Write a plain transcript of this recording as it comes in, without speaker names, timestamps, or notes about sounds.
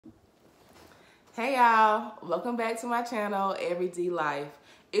Hey y'all, welcome back to my channel, Every D Life.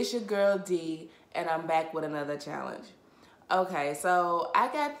 It's your girl D, and I'm back with another challenge. Okay, so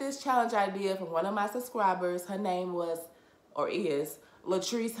I got this challenge idea from one of my subscribers. Her name was, or is,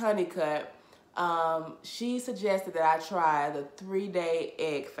 Latrice Honeycutt. She suggested that I try the 3-day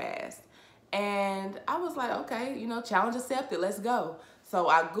egg fast. And I was like, okay, challenge accepted, let's go. So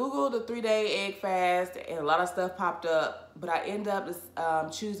I Googled the 3-day egg fast and a lot of stuff popped up, but I ended up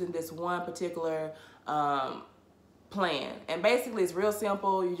choosing this one particular plan. And basically it's real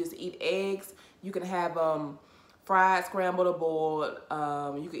simple. You just eat eggs. You can have fried, scrambled, or boiled.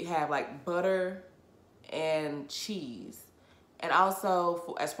 You could have like butter and cheese. And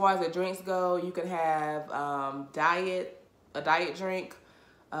also, as far as the drinks go, you can have a diet drink,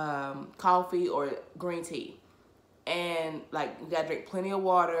 coffee, or green tea. And like you gotta drink plenty of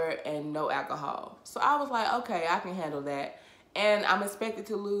water and no alcohol. So I was like, okay, I can handle that. And I'm expected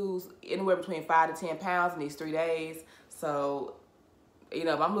to lose anywhere between 5 to 10 pounds in these 3 days. So, if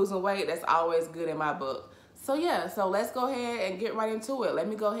I'm losing weight, that's always good in my book. So yeah, so let's go ahead and get right into it. Let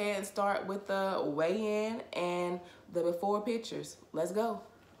me go ahead and start with the weigh-in and the before pictures. Let's go.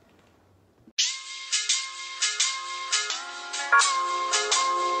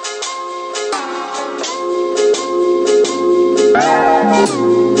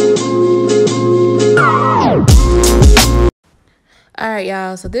 All right,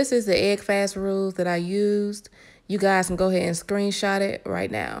 y'all, so this is the egg fast rules that I used. You guys can go ahead and screenshot it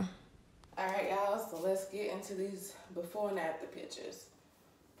right now. All right, y'all, so let's get into these before and after pictures.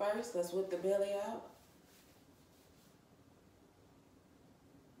 First, let's whip the belly out.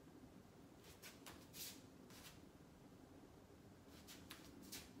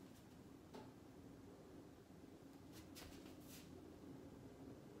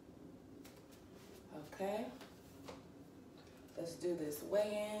 Okay, let's do this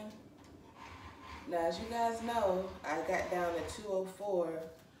weigh-in. Now, as you guys know, I got down to 204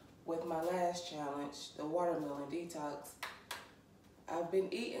 with my last challenge, the watermelon detox. I've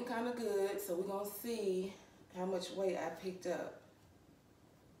been eating kind of good, so we're gonna see how much weight I picked up.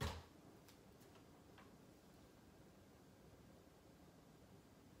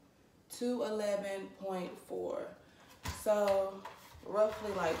 $211.4. So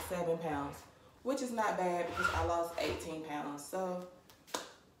roughly like 7 pounds, which is not bad because I lost 18 pounds. So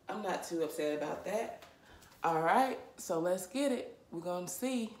I'm not too upset about that. All right, so let's get it. We're gonna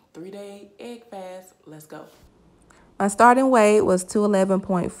see 3-day egg fast. Let's go. My starting weight was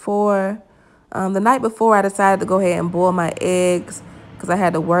 211.4. The night before, I decided to go ahead and boil my eggs because I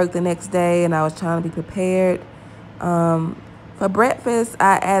had to work the next day and I was trying to be prepared. For breakfast,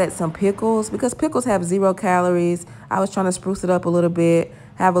 I added some pickles because pickles have 0 calories. I was trying to spruce it up a little bit,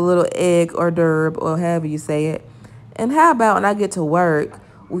 have a little egg hors d'oeuvre, or however you say it. And how about when I get to work,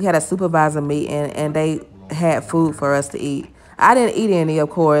 we had a supervisor meeting and they had food for us to eat. I didn't eat any, of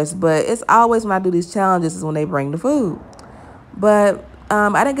course, but it's always when I do these challenges is when they bring the food. But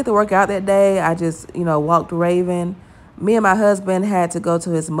I didn't get to work out that day. I just, walked Raven. Me and my husband had to go to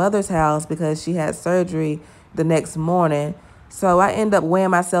his mother's house because she had surgery the next morning. So I ended up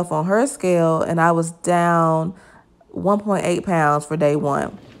weighing myself on her scale, and I was down 1.8 pounds for day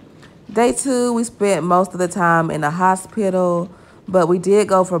 1. Day 2, we spent most of the time in the hospital, but we did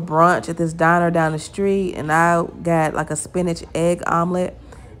go for brunch at this diner down the street, and I got like a spinach egg omelet.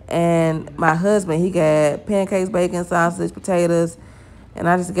 And my husband, he got pancakes, bacon, sausage, potatoes, and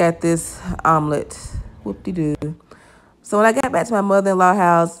I just got this omelet. Whoop-de-doo. So when I got back to my mother-in-law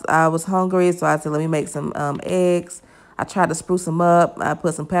house, I was hungry, so I said, let me make some eggs. I tried to spruce them up. I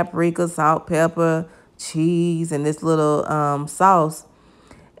put some paprika, salt, pepper, cheese, and this little sauce.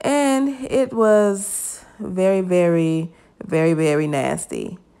 And it was very, very, very, very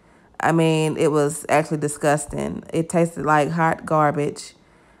nasty. I mean, it was actually disgusting. It tasted like hot garbage.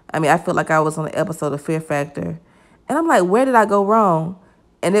 I mean, I felt like I was on an episode of Fear Factor. And I'm like, where did I go wrong?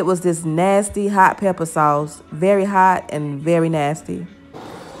 And it was this nasty hot pepper sauce. Very hot and very nasty.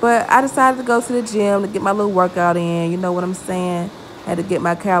 But I decided to go to the gym to get my little workout in. You know what I'm saying? Had to get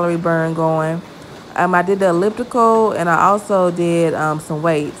my calorie burn going. I did the elliptical, and I also did some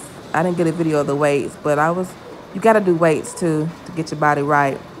weights. I didn't get a video of the weights, but you got to do weights too to get your body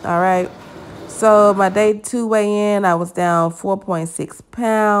right. All right. So my day 2 weigh-in, I was down 4.6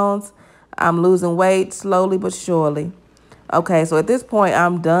 pounds. I'm losing weight slowly but surely. Okay, so at this point,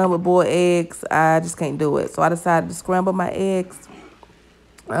 I'm done with boiled eggs. I just can't do it. So I decided to scramble my eggs,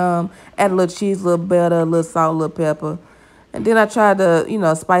 add a little cheese, a little butter, a little salt, a little pepper. And then I tried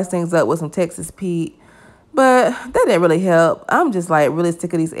to, spice things up with some Texas Pete. But that didn't really help. I'm just like really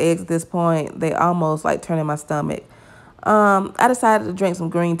sick of these eggs at this point. They almost like turning my stomach. I decided to drink some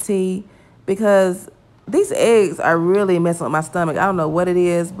green tea. because these eggs are really messing with my stomach. I don't know what it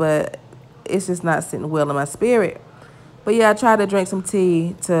is, but it's just not sitting well in my spirit. But yeah, I tried to drink some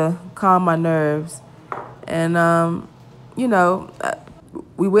tea to calm my nerves. And, you know,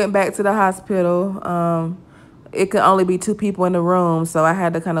 we went back to the hospital. It could only be 2 people in the room, so I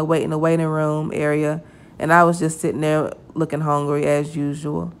had to kind of wait in the waiting room area. And I was just sitting there looking hungry as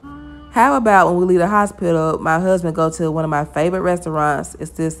usual. How about when we leave the hospital, my husband go to one of my favorite restaurants.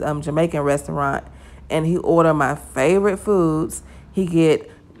 It's this Jamaican restaurant, and he order my favorite foods. He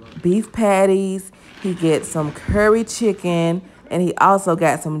get beef patties, he get some curry chicken, and he also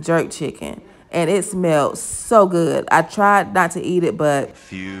got some jerk chicken. And it smelled so good. I tried not to eat it, but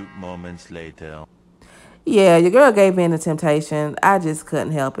Few moments later. yeah, your girl gave in to temptation. I just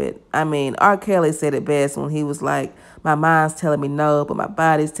couldn't help it. I mean, R. Kelly said it best when he was like, my mind's telling me no, but my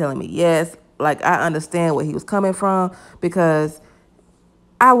body's telling me yes. Like, I understand where he was coming from because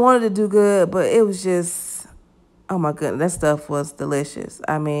I wanted to do good, but it was just, oh my goodness, that stuff was delicious.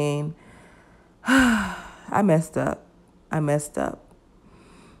 I mean, I messed up. I messed up.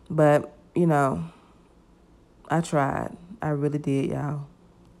 But, you know, I tried. I really did, y'all.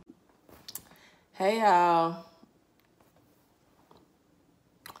 Hey y'all.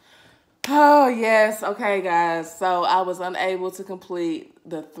 Oh yes, okay guys. So I was unable to complete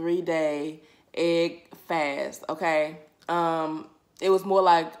the 3-day egg fast. Okay. It was more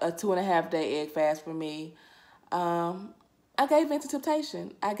like a 2.5-day egg fast for me. I gave in to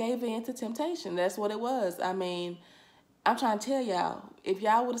temptation. I gave in to temptation. That's what it was. I mean, I'm trying to tell y'all, if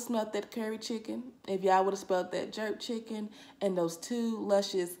y'all would have smelled that curry chicken, if y'all would have smelled that jerk chicken and those 2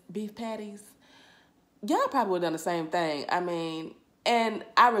 luscious beef patties, y'all probably would have done the same thing. I mean, and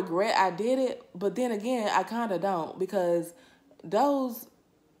I regret I did it, but then again, I kind of don't, because those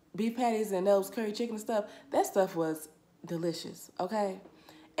beef patties and those curry chicken and stuff, that stuff was delicious, okay?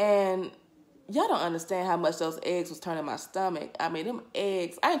 And y'all don't understand how much those eggs was turning my stomach. I mean, them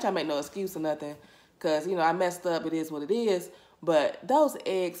eggs, I ain't trying to make no excuse or nothing, because, you know, I messed up, it is what it is, but those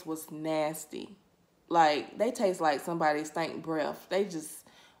eggs was nasty. Like, they taste like somebody stank breath. They just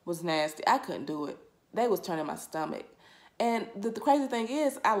was nasty. I couldn't do it. They was turning my stomach. And the crazy thing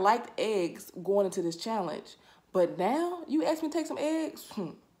is, I liked eggs going into this challenge. But now, you ask me to take some eggs,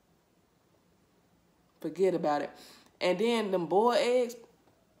 forget about it. And then them boiled eggs,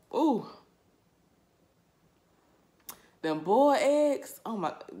 ooh. Them boiled eggs, oh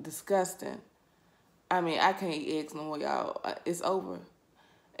my, disgusting. I mean, I can't eat eggs no more, y'all. It's over.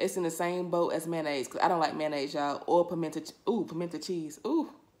 It's in the same boat as mayonnaise, because I don't like mayonnaise, y'all, or pimento cheese. Ooh.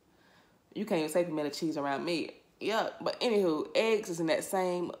 You can't even say pimento cheese around me. Yuck. But anywho, eggs is in that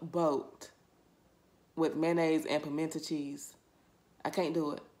same boat with mayonnaise and pimento cheese. I can't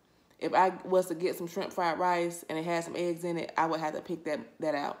do it. If I was to get some shrimp fried rice and it had some eggs in it, I would have to pick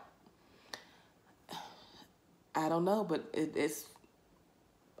that out. I don't know, but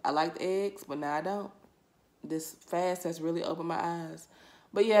I like the eggs, but now I don't. This fast has really opened my eyes.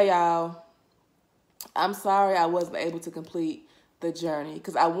 But yeah, y'all, I'm sorry I wasn't able to complete the journey,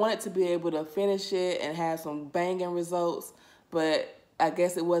 because I wanted to be able to finish it and have some banging results, but I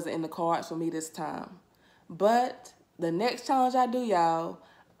guess it wasn't in the cards for me this time. But the next challenge I do, y'all,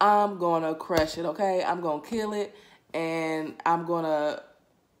 I'm going to crush it, okay? I'm going to kill it, and I'm going to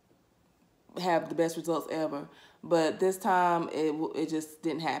have the best results ever. But this time, it just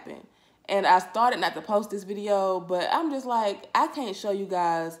didn't happen. And I started not to post this video, but I'm just like, I can't show you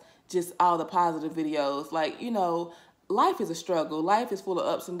guys just all the positive videos. Like, you know, life is a struggle. Life is full of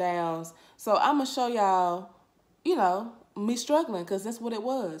ups and downs. So I'm going to show y'all, you know, me struggling, because that's what it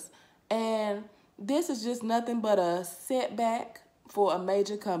was. And this is just nothing but a setback for a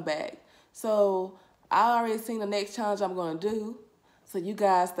major comeback. So I already seen the next challenge I'm going to do. So you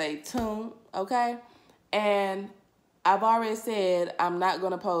guys stay tuned, okay? And I've already said I'm not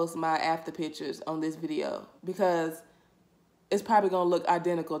going to post my after pictures on this video, because it's probably going to look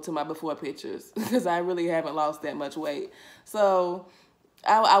identical to my before pictures, because I really haven't lost that much weight. So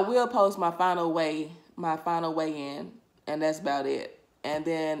I will post my final weigh-in, and that's about it. And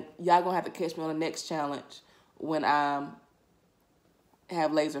then y'all going to have to catch me on the next challenge when I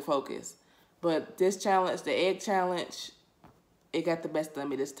have laser focus. But this challenge, the egg challenge, it got the best of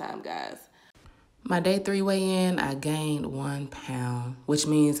me this time, guys. My day 3 weigh-in, I gained 1 pound, which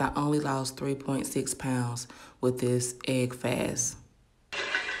means I only lost 3.6 pounds with this egg fast.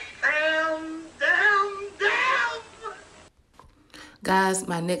 Down. Guys,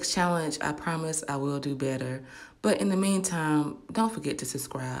 my next challenge, I promise I will do better. But in the meantime, don't forget to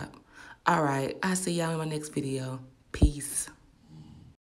subscribe. All right, I'll see y'all in my next video. Peace.